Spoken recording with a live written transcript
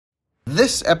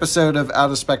This episode of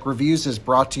Out of Spec Reviews is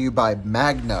brought to you by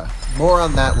Magna. More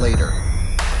on that later.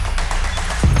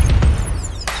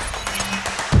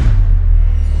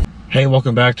 Hey,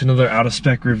 welcome back to another Out of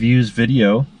Spec Reviews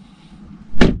video.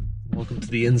 Welcome to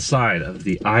the inside of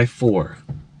the i4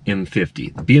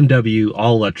 M50, the BMW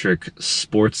all-electric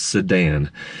sports sedan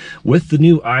with the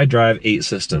new iDrive 8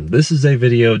 system. This is a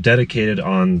video dedicated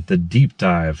on the deep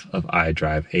dive of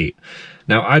iDrive 8.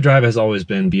 Now, iDrive has always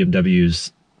been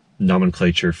BMW's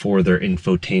nomenclature for their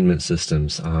infotainment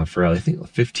systems for I think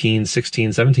 15,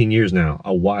 16, 17 years now,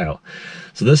 a while.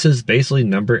 So this is basically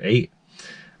number 8.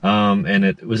 And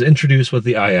it was introduced with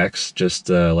the iX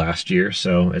just last year,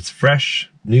 so it's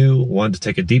fresh, new, wanted to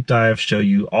take a deep dive, show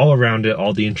you all around it,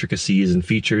 all the intricacies and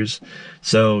features.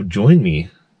 So join me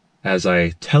as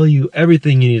I tell you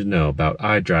everything you need to know about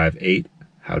iDrive 8,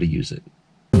 how to use it.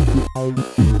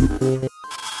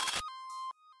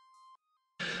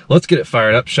 Let's get it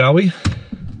fired up, shall we?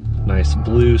 Nice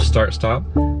blue start-stop,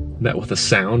 met with a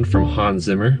sound from Hans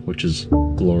Zimmer, which is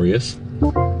glorious.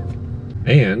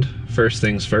 And first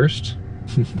things first,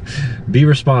 be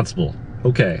responsible.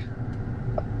 Okay.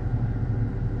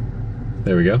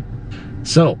 There we go.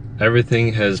 So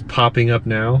everything is popping up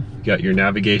now. You got your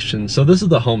navigation. So this is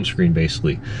the home screen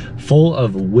basically, full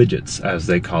of widgets as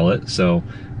they call it. So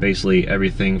basically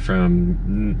everything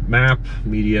from map,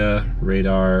 media,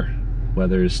 radar,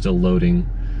 weather is still loading.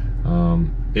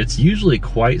 It's usually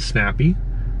quite snappy,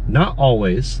 not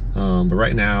always, but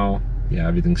right now, yeah,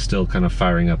 everything's still kind of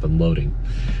firing up and loading.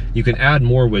 You can add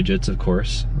more widgets, of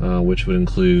course, which would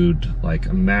include like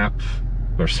a map,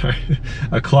 or sorry,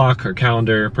 a clock or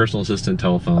calendar, personal assistant,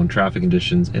 telephone, traffic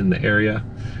conditions in the area.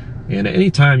 And at any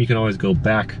time, you can always go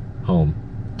back home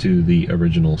to the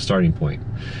original starting point.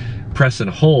 Press and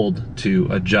hold to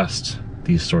adjust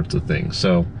these sorts of things.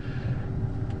 So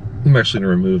I'm actually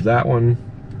gonna remove that one,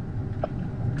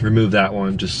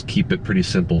 just keep it pretty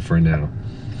simple for now.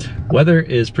 Weather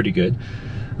is pretty good,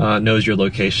 knows your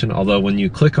location, although when you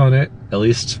click on it, at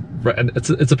least,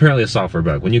 it's apparently a software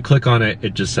bug. When you click on it,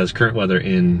 it just says current weather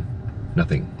in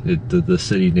nothing. The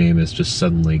city name is just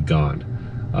suddenly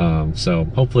gone. So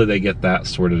hopefully they get that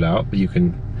sorted out, but you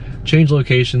can change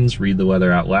locations, read the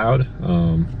weather out loud,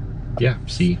 yeah,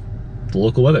 see the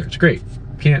local weather. It's great.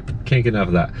 Can't get enough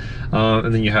of that.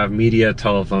 And then you have media,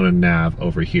 telephone, and nav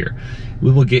over here.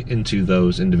 We will get into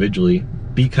those individually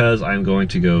because I'm going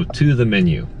to go to the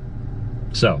menu.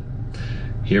 So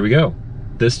here we go.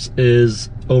 This is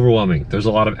overwhelming. There's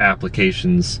a lot of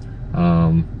applications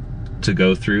to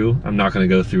go through. I'm not going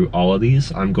to go through all of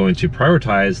these. I'm going to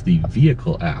prioritize the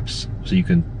vehicle apps. So you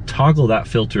can toggle that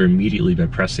filter immediately by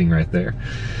pressing right there.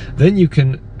 Then you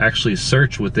can actually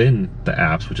search within the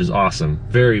apps, which is awesome.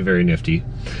 Very, very nifty.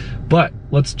 But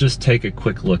let's just take a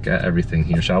quick look at everything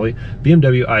here, shall we?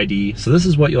 BMW ID. So this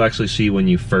is what you'll actually see when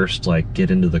you first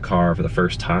get into the car for the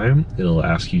first time. It'll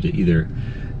ask you to either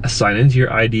sign into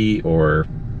your ID or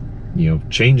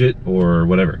change it or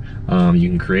whatever. You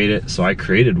can create it. So I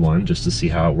created one just to see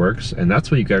how it works, and that's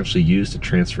what you can actually use to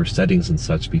transfer settings and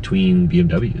such between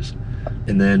BMWs.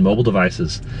 And then mobile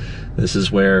devices. This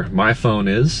is where my phone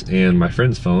is and my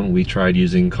friend's phone. We tried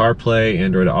using CarPlay,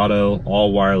 Android Auto,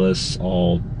 all wireless,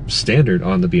 all standard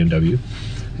on the BMW.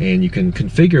 And you can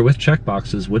configure with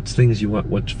checkboxes which things you want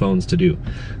which phones to do.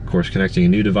 Of course, connecting a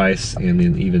new device and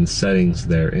then even settings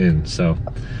therein. So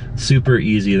super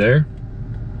easy there.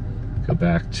 Go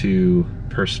back to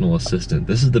personal assistant.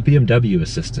 This is the BMW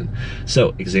assistant.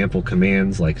 So example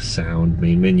commands like sound,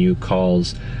 main menu,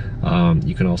 calls.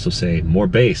 You can also say more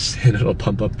bass and it'll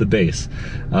pump up the bass.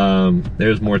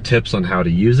 There's more tips on how to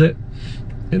use it.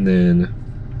 And then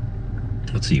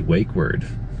let's see, wake word.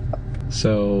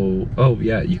 So, oh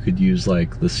yeah, you could use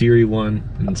like the Siri one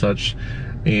and such,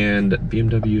 and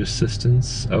BMW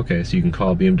assistance. Okay, so you can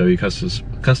call BMW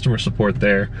customer support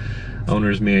there,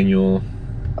 owner's manual,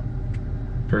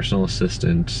 personal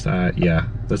assistant. Yeah,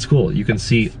 that's cool. You can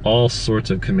see all sorts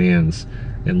of commands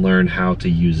and learn how to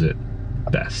use it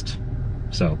best.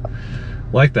 So,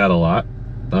 like that a lot.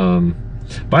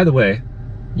 By the way,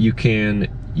 you can,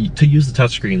 to use the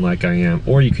touchscreen like I am,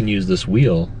 or you can use this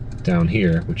wheel down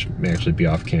here, which may actually be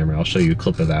off camera. I'll show you a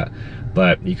clip of that.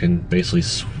 But you can basically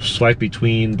swipe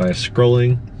between by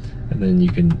scrolling, and then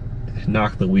you can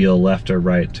knock the wheel left or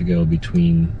right to go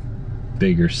between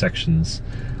bigger sections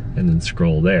and then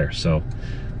scroll there. So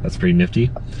that's pretty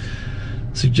nifty.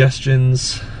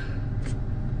 Suggestions,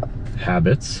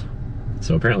 habits.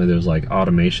 So apparently there's like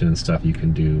automation and stuff you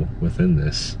can do within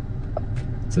this.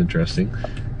 It's interesting.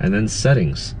 And then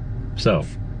settings. So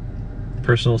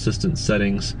personal assistant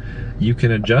settings, you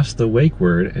can adjust the wake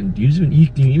word and you can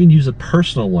even use a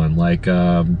personal one like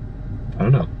I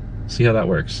don't know. See how that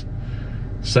works.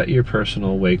 Set your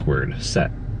personal wake word.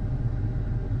 Set.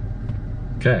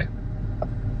 Okay.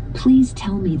 Please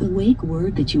tell me the wake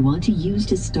word that you want to use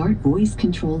to start voice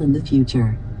control in the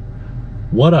future.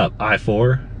 What up,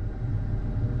 i4?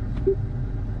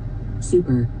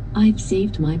 Super. I've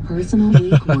saved my personal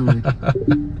wake word.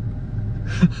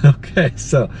 Okay,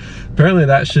 so apparently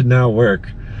that should now work,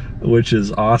 which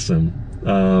is awesome.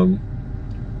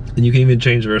 And you can even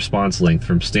change the response length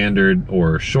from standard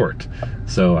or short.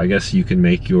 So I guess you can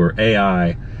make your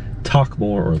AI talk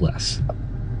more or less.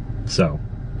 So,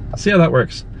 see how that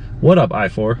works. What up,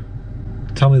 i4?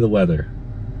 Tell me the weather.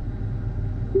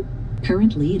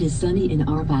 Currently it is sunny in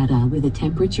Arvada with a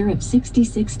temperature of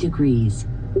 66 degrees.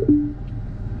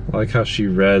 I like how she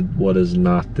read what is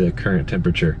not the current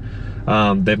temperature.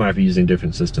 They might be using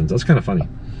different systems. That's kind of funny.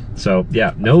 So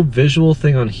yeah, no visual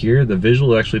thing on here. The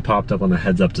visual actually popped up on the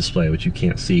heads-up display, which you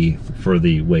can't see for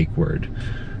the wake word.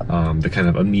 The kind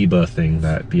of amoeba thing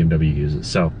that BMW uses.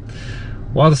 So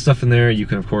a lot of stuff in there. You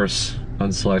can of course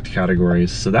unselect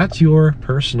categories. So that's your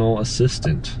personal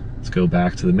assistant. Let's go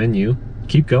back to the menu.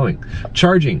 Keep going.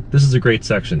 Charging. This is a great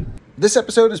section. This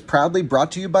episode is proudly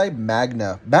brought to you by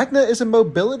Magna. Magna is a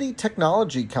mobility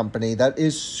technology company that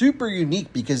is super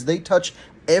unique because they touch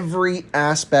every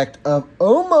aspect of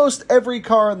almost every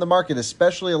car on the market,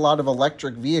 especially a lot of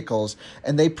electric vehicles,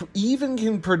 and they even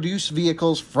can produce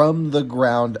vehicles from the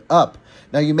ground up.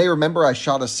 Now, you may remember I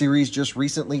shot a series just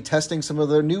recently testing some of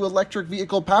their new electric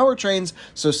vehicle powertrains,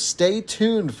 so stay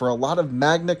tuned for a lot of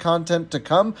Magna content to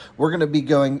come. We're going to be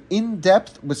going in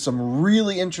depth with some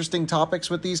really interesting topics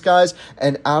with these guys,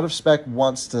 and Out of Spec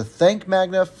wants to thank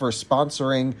Magna for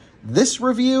sponsoring this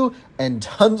review and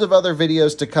tons of other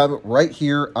videos to come right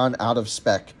here on Out of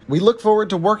Spec. We look forward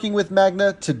to working with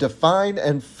Magna to define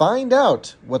and find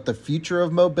out what the future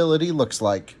of mobility looks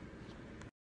like.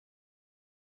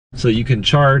 So you can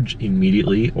charge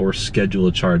immediately or schedule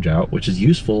a charge out, which is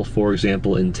useful. For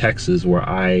example, in Texas, where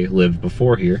I lived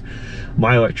before here,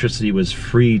 my electricity was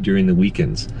free during the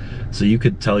weekends. So you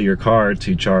could tell your car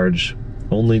to charge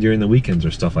only during the weekends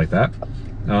or stuff like that.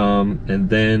 And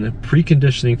then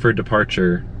preconditioning for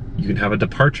departure, you can have a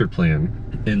departure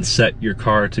plan and set your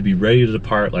car to be ready to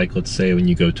depart, like let's say when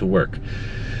you go to work.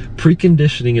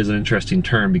 Preconditioning is an interesting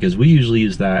term because we usually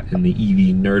use that in the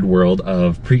EV nerd world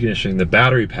of preconditioning the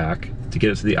battery pack to get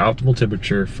it to the optimal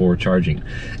temperature for charging.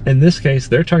 In this case,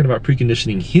 they're talking about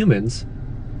preconditioning humans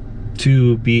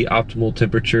to be optimal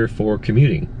temperature for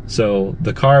commuting. So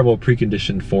the car will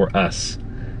precondition for us,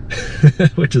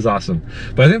 which is awesome.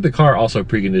 But I think the car also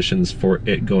preconditions for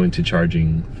it going to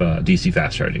charging, DC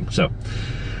fast charging. So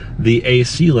the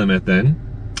AC limit then,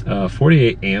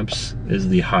 48 amps is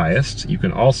the highest. You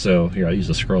can also, here I'll use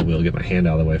the scroll wheel to get my hand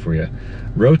out of the way for you,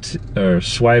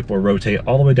 swipe or rotate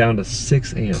all the way down to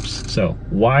 6 amps. So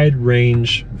wide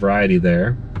range variety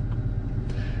there.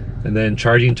 And then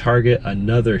charging target,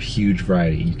 another huge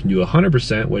variety. You can do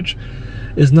 100%, which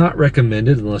is not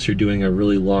recommended unless you're doing a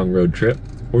really long road trip,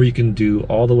 or you can do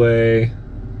all the way,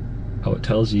 oh, it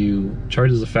tells you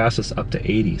charges the fastest up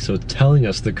to 80. So it's telling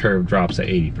us the curve drops at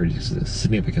 80 pretty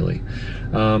significantly.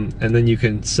 And then you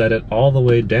can set it all the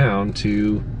way down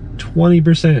to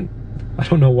 20%. I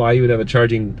don't know why you would have a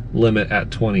charging limit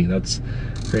at 20. That's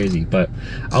crazy, but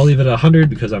I'll leave it at 100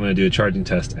 because I'm going to do a charging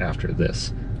test after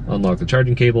this. Unlock the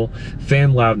charging cable.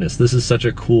 Fan loudness. This is such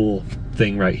a cool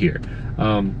thing right here.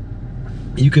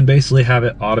 You can basically have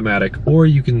it automatic, or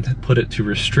you can put it to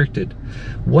restricted.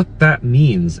 What that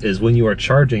means is when you are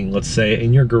charging, let's say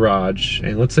in your garage,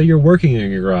 and let's say you're working in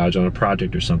your garage on a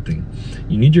project or something,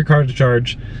 you need your car to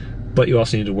charge, but you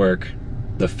also need to work.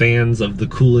 The fans of the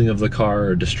cooling of the car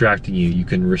are distracting you. You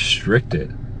can restrict it.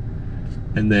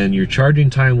 And then your charging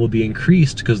time will be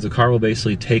increased because the car will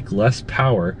basically take less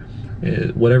power,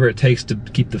 whatever it takes to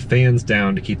keep the fans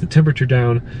down, to keep the temperature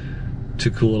down,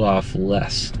 to cool it off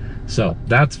less. So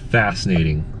that's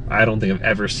fascinating. I don't think I've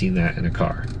ever seen that in a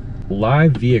car.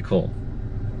 Live vehicle.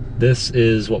 This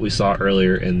is what we saw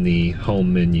earlier in the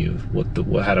home menu.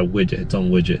 What had a widget, its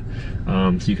own widget.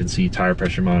 So you can see tire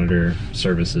pressure monitor,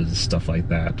 services, stuff like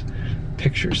that.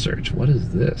 Picture search. What is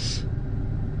this?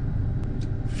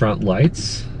 Front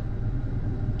lights.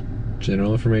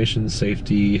 General information,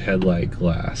 safety, headlight,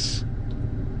 glass.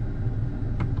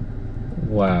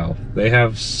 Wow, they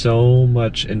have so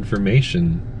much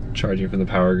information. Charging from the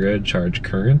power grid, charge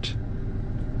current.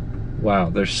 Wow,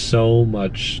 there's so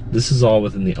much. This is all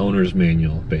within the owner's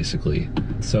manual, basically.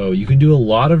 So you can do a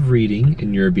lot of reading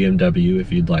in your BMW if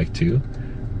you'd like to.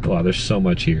 Wow, there's so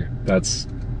much here. That's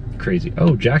crazy.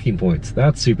 Oh, jacking points.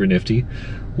 That's super nifty.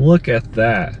 Look at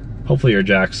that. Hopefully your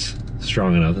jack's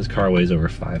strong enough. This car weighs over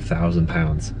 5,000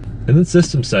 pounds. And then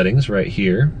system settings right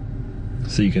here.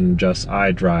 So you can adjust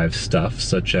iDrive stuff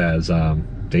such as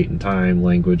date and time,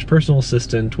 language, personal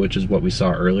assistant, which is what we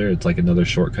saw earlier. It's like another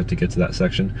shortcut to get to that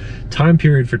section. Time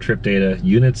period for trip data,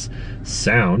 units,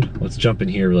 sound. Let's jump in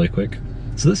here really quick.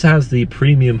 So this has the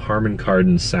premium Harman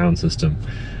Kardon sound system.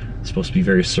 It's supposed to be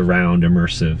very surround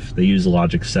immersive. They use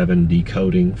Logic 7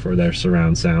 decoding for their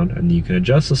surround sound, and you can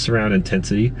adjust the surround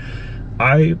intensity.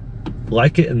 I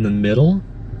like it in the middle,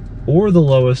 or the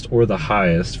lowest or the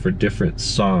highest for different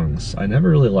songs. I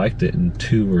never really liked it in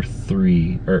 2 or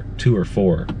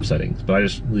 4 settings, but I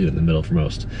just leave it in the middle for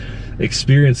most.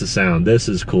 Experience the sound. This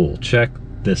is cool. Check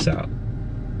this out.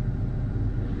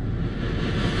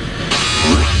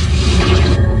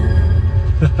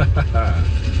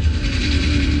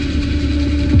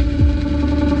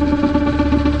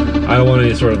 I don't want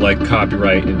any sort of like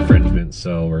copyright infringement,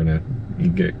 so we're gonna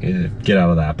get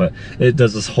out of that. But it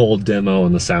does this whole demo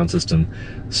on the sound system.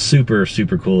 Super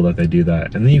cool that they do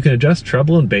that. And then you can adjust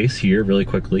treble and bass here really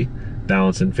quickly,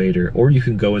 balance and fader, or you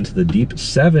can go into the deep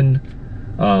 7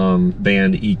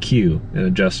 band EQ and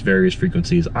adjust various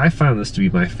frequencies. I found this to be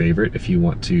my favorite if you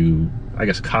want to, I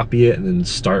guess, copy it and then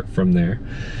start from there.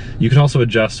 You can also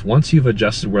adjust, once you've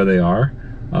adjusted where they are,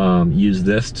 use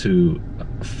this to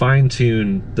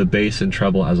fine-tune the bass and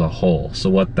treble as a whole. So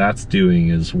what that's doing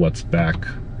is what's back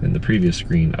in the previous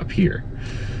screen up here.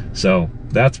 So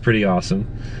that's pretty awesome.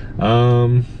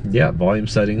 Yeah, volume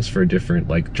settings for different,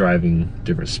 like driving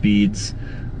different speeds.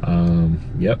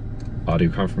 Yep,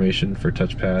 audio confirmation for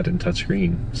touchpad and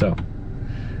touchscreen. So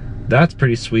that's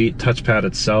pretty sweet. Touchpad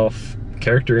itself,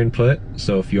 character input.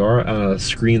 So if you are on a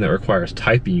screen that requires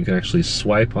typing, you can actually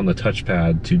swipe on the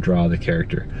touchpad to draw the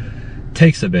character.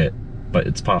 Takes a bit, but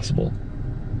it's possible.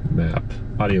 Map,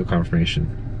 audio confirmation.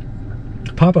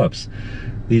 Pop-ups.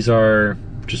 These are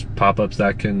just pop-ups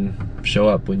that can show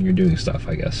up when you're doing stuff,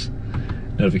 I guess.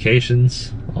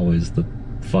 Notifications, always the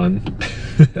fun.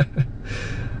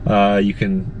 You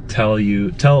can tell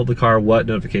the car what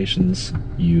notifications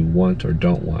you want or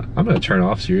don't want. I'm going to turn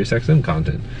off SiriusXM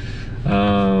content.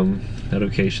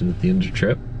 Notifications at the end of the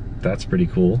trip. That's pretty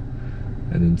cool.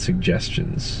 And then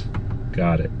suggestions.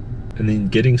 Got it. And then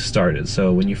getting started.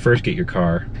 So when you first get your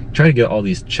car, try to get all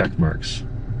these check marks.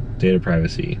 Data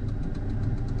privacy.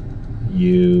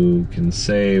 You can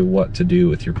say what to do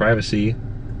with your privacy.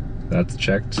 That's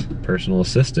checked. Personal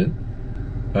assistant.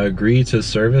 Agree to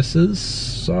services.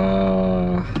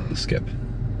 Skip.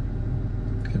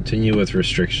 Continue with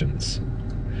restrictions.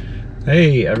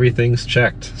 Hey, everything's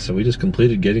checked. So we just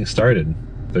completed getting started.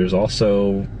 There's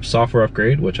also software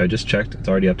upgrade, which I just checked. It's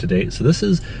already up to date. So this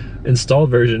is installed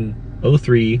version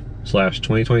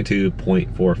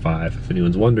 03/2022.45. If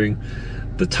anyone's wondering,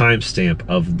 the timestamp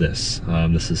of this.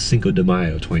 This is Cinco de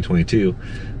Mayo 2022.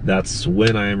 That's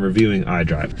when I am reviewing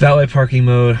iDrive. Valet parking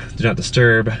mode, do not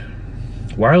disturb.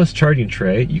 Wireless charging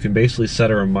tray, you can basically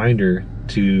set a reminder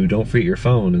to don't forget your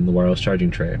phone in the wireless charging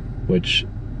tray, which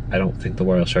I don't think the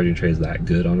wireless charging tray is that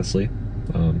good, honestly.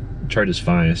 Charge is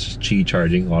fine, it's just Qi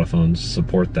charging. A lot of phones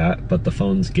support that, but the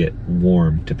phones get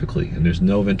warm typically, and there's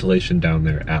no ventilation down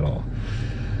there at all.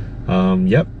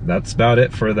 Yep, that's about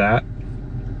it for that.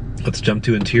 Let's jump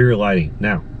to interior lighting.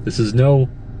 Now, this is no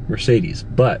Mercedes,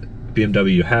 but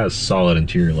BMW has solid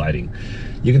interior lighting.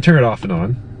 You can turn it off and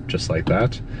on, just like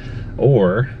that,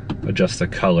 or adjust the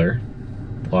color.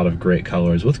 A lot of great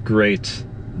colors with great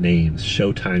names.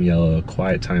 Showtime yellow,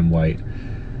 quiet time white,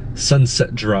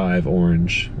 sunset drive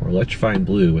orange, or electrifying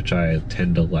blue, which I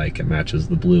tend to like. It matches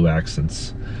the blue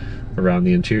accents around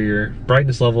the interior.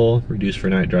 Brightness level, reduced for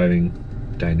night driving,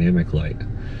 dynamic light.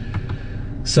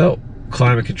 So,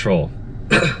 climate control.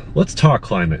 Let's talk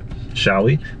climate, shall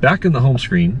we? Back in the home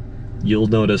screen, you'll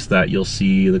notice that you'll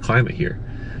see the climate here.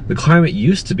 The climate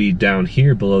used to be down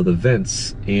here below the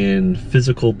vents in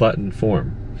physical button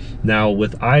form. Now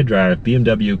with iDrive,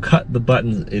 BMW cut the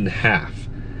buttons in half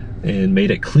and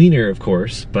made it cleaner, of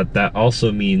course, but that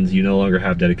also means you no longer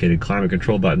have dedicated climate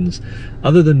control buttons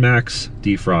other than max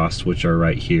defrost, which are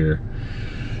right here.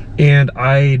 And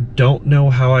I don't know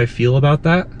how I feel about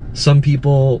that. Some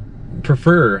people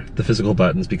prefer the physical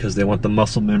buttons because they want the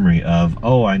muscle memory of,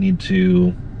 oh, I need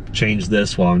to change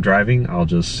this while I'm driving. I'll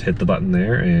just hit the button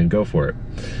there and go for it.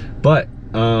 But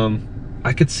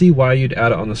I could see why you'd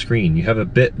add it on the screen. You have a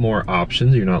bit more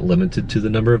options. You're not limited to the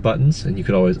number of buttons, and you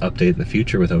could always update in the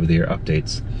future with over-the-air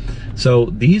updates. So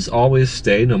these always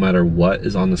stay no matter what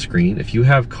is on the screen. If you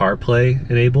have CarPlay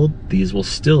enabled, these will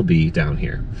still be down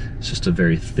here. It's just a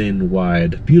very thin,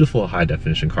 wide, beautiful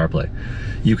high-definition CarPlay.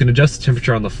 You can adjust the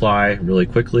temperature on the fly really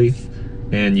quickly,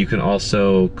 and you can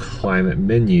also climate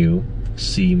menu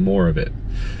see more of it.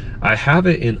 I have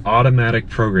it in automatic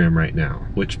program right now,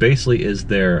 which basically is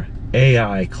their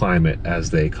AI climate,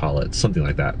 as they call it, something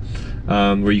like that,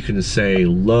 where you can say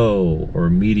low or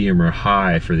medium or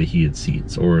high for the heated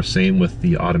seats, or same with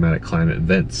the automatic climate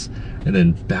vents, and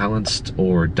then balanced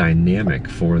or dynamic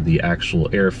for the actual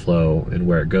airflow and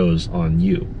where it goes on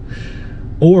you.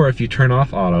 Or if you turn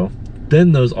off auto,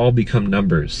 then those all become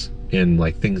numbers and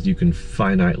like things you can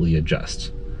finitely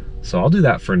adjust. So I'll do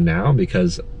that for now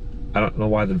because I don't know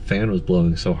why the fan was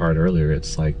blowing so hard earlier.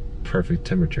 It's like perfect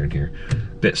temperature in here.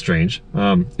 Bit strange.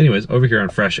 Anyways, over here on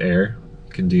fresh air,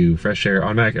 you can do fresh air,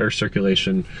 automatic air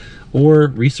circulation, or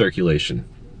recirculation.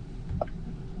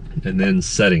 And then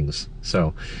settings.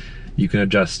 So you can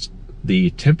adjust the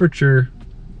temperature,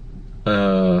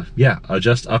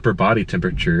 adjust upper body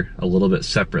temperature a little bit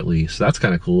separately. So that's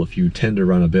kind of cool if you tend to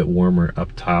run a bit warmer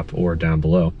up top or down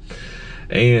below.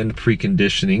 And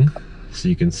preconditioning, so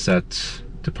you can set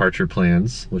departure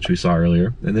plans, which we saw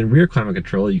earlier, and then rear climate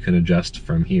control you can adjust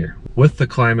from here. With the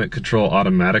climate control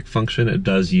automatic function, it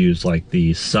does use like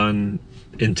the sun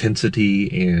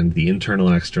intensity and the internal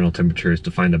and external temperatures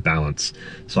to find a balance.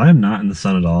 So I am not in the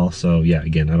sun at all, so yeah,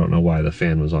 again, I don't know why the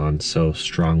fan was on so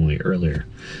strongly earlier.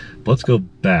 But let's go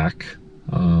back.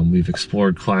 We've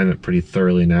explored climate pretty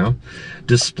thoroughly now.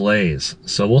 Displays.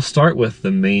 So we'll start with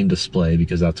the main display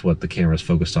because that's what the camera's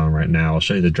focused on right now. I'll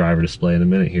show you the driver display in a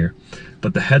minute here.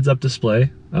 But the heads-up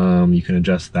display, you can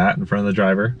adjust that in front of the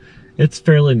driver. It's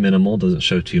fairly minimal, doesn't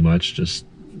show too much, just,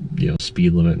 you know,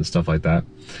 speed limit and stuff like that.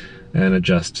 And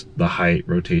adjust the height,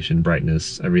 rotation,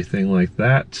 brightness, everything like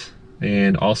that.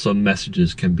 And also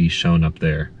messages can be shown up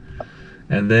there.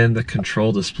 And then the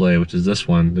control display, which is this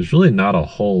one, there's really not a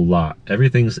whole lot.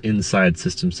 Everything's inside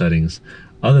system settings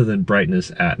other than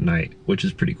brightness at night, which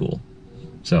is pretty cool.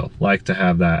 So like to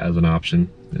have that as an option.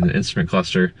 And the instrument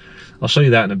cluster, I'll show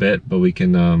you that in a bit, but we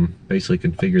can basically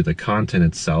configure the content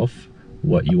itself,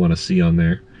 what you want to see on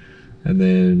there. And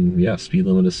then, yeah, speed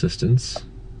limit assistance.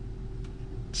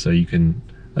 So you can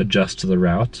adjust to the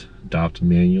route, adopt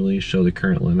manually, show the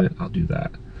current limit. I'll do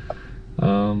that.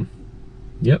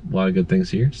 Yep, a lot of good things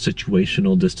here.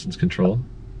 Situational distance control.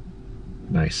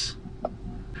 Nice.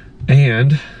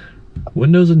 And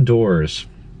windows and doors.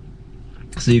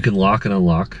 So you can lock and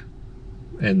unlock.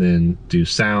 And then do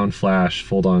sound, flash,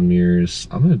 fold on mirrors.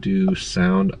 I'm going to do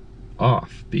sound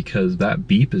off because that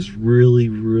beep is really,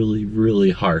 really, really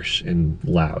harsh and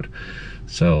loud.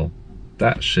 So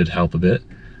that should help a bit.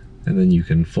 And then you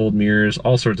can fold mirrors,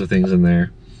 all sorts of things in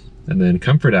there. And then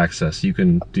comfort access, you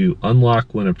can do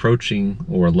unlock when approaching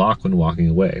or lock when walking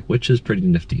away, which is pretty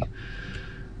nifty.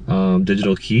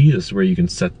 Digital key is where you can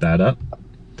set that up.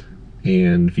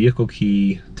 And vehicle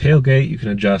key, tailgate, you can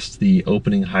adjust the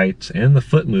opening height and the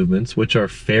foot movements, which are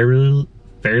fairly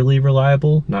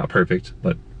reliable, not perfect,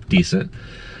 but decent.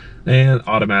 And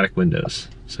automatic windows,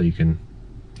 so you can,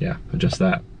 yeah, adjust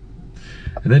that.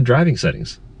 And then driving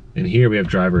settings. And here we have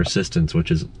driver assistance,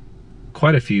 which is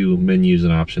quite a few menus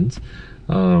and options.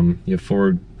 You have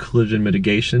forward collision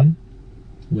mitigation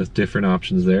with different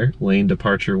options there, lane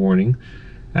departure warning,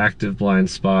 active blind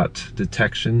spot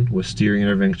detection with steering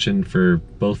intervention for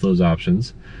both those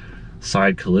options,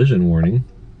 side collision warning,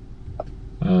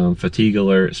 fatigue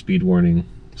alert, speed warning,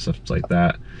 stuff like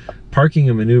that. Parking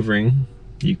and maneuvering,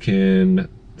 you can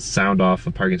sound off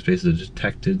a parking space is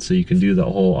detected, so you can do the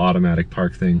whole automatic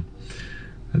park thing.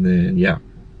 And then, yeah,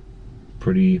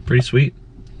 pretty sweet.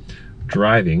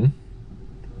 Driving,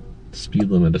 speed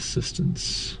limit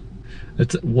assistance.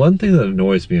 It's one thing that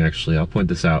annoys me, actually. I'll point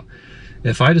this out.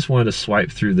 If I just wanted to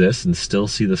swipe through this and still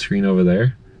see the screen over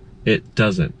there, it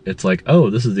doesn't. It's like, oh,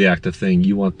 this is the active thing.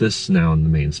 You want this now in the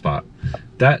main spot.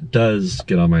 That does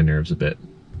get on my nerves a bit.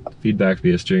 Feedback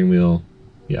via steering wheel.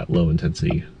 Yeah, low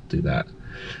intensity. Do that.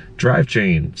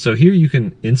 Drivetrain. So here you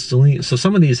can instantly, so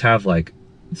some of these have like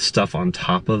stuff on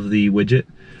top of the widget,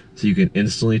 so you can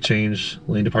instantly change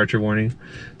lane departure warning.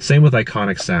 Same with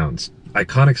iconic sounds.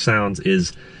 Iconic sounds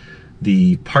is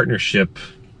the partnership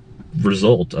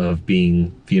result of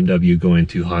being BMW going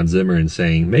to Hans Zimmer and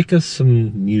saying, make us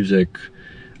some music,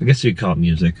 I guess you could call it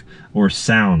music, or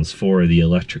sounds for the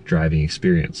electric driving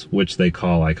experience, which they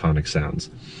call iconic sounds.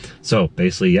 So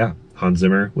basically, yeah, Hans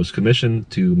Zimmer was commissioned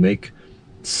to make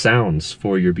sounds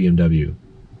for your BMW.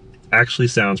 Actually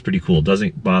sounds pretty cool,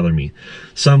 doesn't bother me.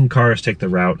 Some cars take the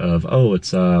route of, oh,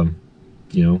 it's you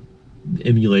know,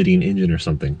 emulating an engine or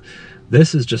something.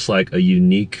 This is just like a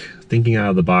unique thinking out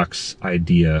of the box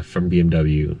idea from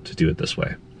BMW to do it this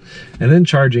way. And then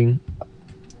charging,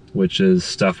 which is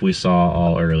stuff we saw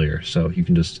all earlier, so you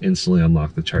can just instantly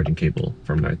unlock the charging cable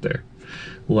from right there.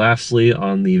 Lastly,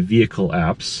 on the vehicle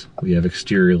apps, we have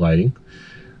exterior lighting,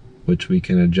 which we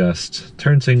can adjust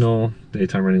turn signal,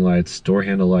 daytime running lights, door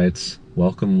handle lights,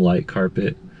 welcome light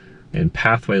carpet, and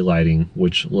pathway lighting,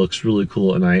 which looks really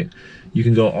cool at night. You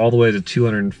can go all the way to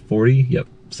 240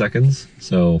 seconds,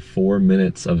 so 4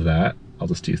 minutes of that. I'll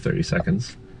just do 30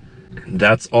 seconds.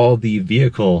 That's all the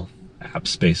vehicle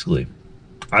apps, basically.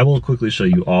 I will quickly show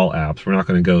you all apps. We're not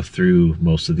going to go through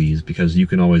most of these because you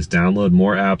can always download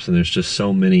more apps and there's just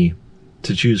so many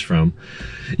to choose from.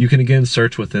 You can again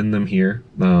search within them here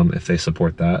if they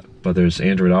support that, but there's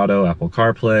Android Auto, Apple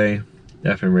CarPlay,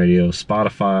 FM radio,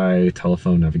 Spotify,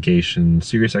 telephone navigation,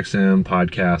 SiriusXM,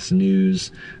 podcasts,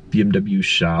 news, BMW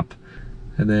shop,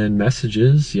 and then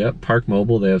messages. Yep, Park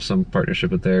Mobile, they have some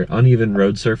partnership with there. Uneven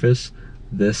road surface.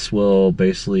 This will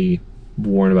basically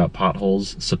warn about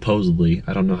potholes, supposedly.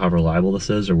 I don't know how reliable this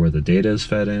is or where the data is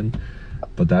fed in,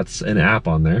 but that's an app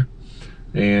on there.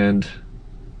 And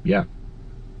yeah,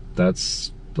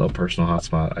 that's a personal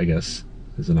hotspot, I guess,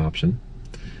 is an option.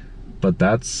 But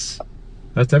that's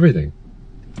everything.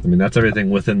 I mean, that's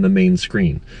everything within the main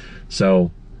screen.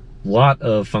 So a lot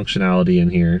of functionality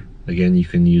in here. Again, you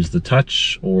can use the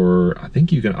touch, or I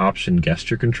think you can option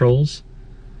gesture controls,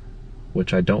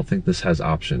 which I don't think this has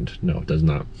optioned. No, it does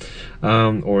not.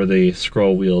 Or the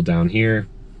scroll wheel down here,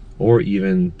 or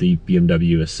even the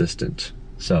BMW Assistant.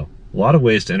 So a lot of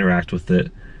ways to interact with it.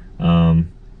 And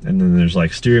then there's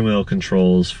like steering wheel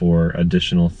controls for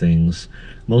additional things,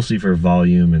 mostly for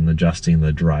volume and adjusting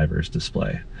the driver's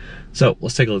display. So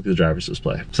let's take a look at the driver's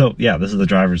display. So yeah, this is the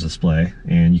driver's display,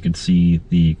 and you can see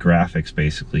the graphics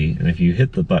basically. And if you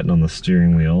hit the button on the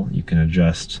steering wheel, you can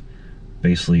adjust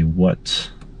basically what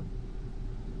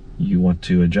you want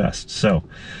to adjust. So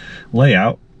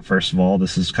layout, first of all,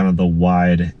 this is kind of the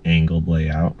wide angled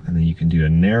layout, and then you can do a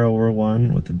narrower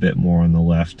one with a bit more on the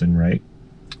left and right.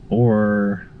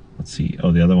 Or let's see,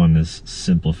 oh, the other one is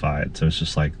simplified, so it's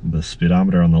just like the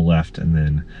speedometer on the left and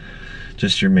then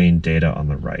just your main data on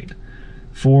the right.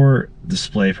 For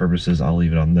display purposes, I'll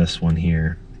leave it on this one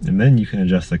here, and then you can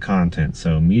adjust the content.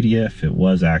 So media, if it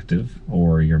was active,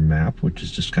 or your map, which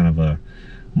is just kind of a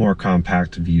more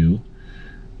compact view,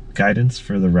 guidance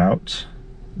for the route,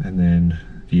 and then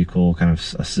vehicle kind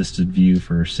of assisted view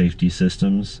for safety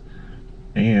systems,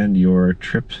 and your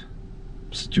trip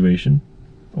situation,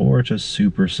 or just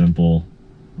super simple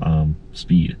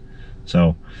speed.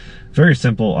 So very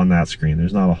simple on that screen.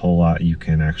 There's not a whole lot you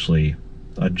can actually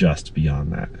adjust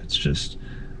beyond that. It's just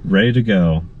ready to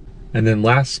go. And then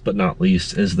last but not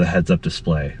least is the heads-up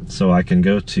display. So I can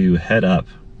go to head up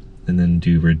and then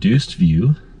do reduced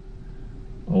view,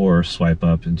 or swipe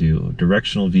up and do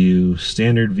directional view,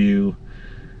 standard view.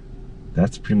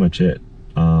 That's pretty much it.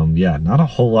 Yeah, not a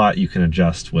whole lot you can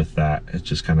adjust with that. It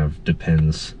just kind of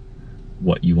depends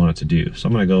what you want it to do. So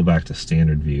I'm going to go back to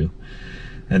standard view,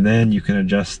 and then you can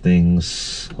adjust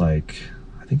things like,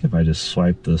 I think if I just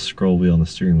swipe the scroll wheel and the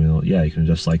steering wheel, yeah, you can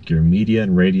adjust like your media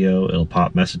and radio. It'll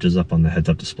pop messages up on the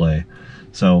heads-up display.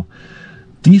 So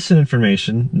decent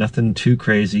information, nothing too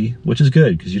crazy, which is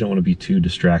good because you don't want to be too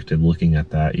distracted looking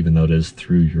at that, even though it is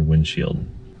through your windshield.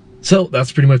 So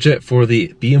that's pretty much it for the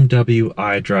BMW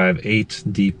iDrive 8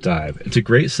 Deep Dive. It's a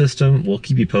great system. We'll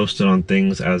keep you posted on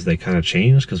things as they kind of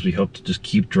change, because we hope to just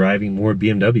keep driving more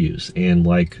BMWs. And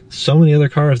like so many other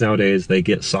cars nowadays, they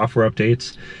get software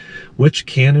updates, which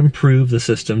can improve the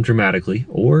system dramatically,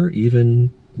 or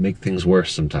even make things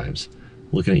worse sometimes.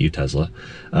 Looking at you, Tesla.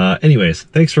 Anyways,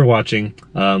 thanks for watching.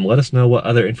 Let us know what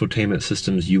other infotainment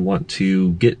systems you want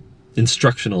to get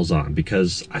instructionals on,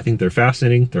 because I think they're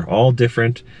fascinating. They're all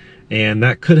different, and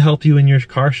that could help you in your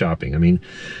car shopping. I mean,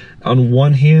 on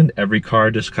one hand, every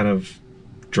car just kind of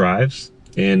drives,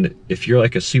 and if you're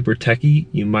like a super techie,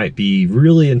 you might be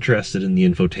really interested in the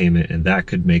infotainment, and that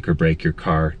could make or break your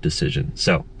car decision.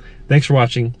 So thanks for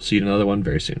watching. See you in another one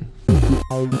very soon.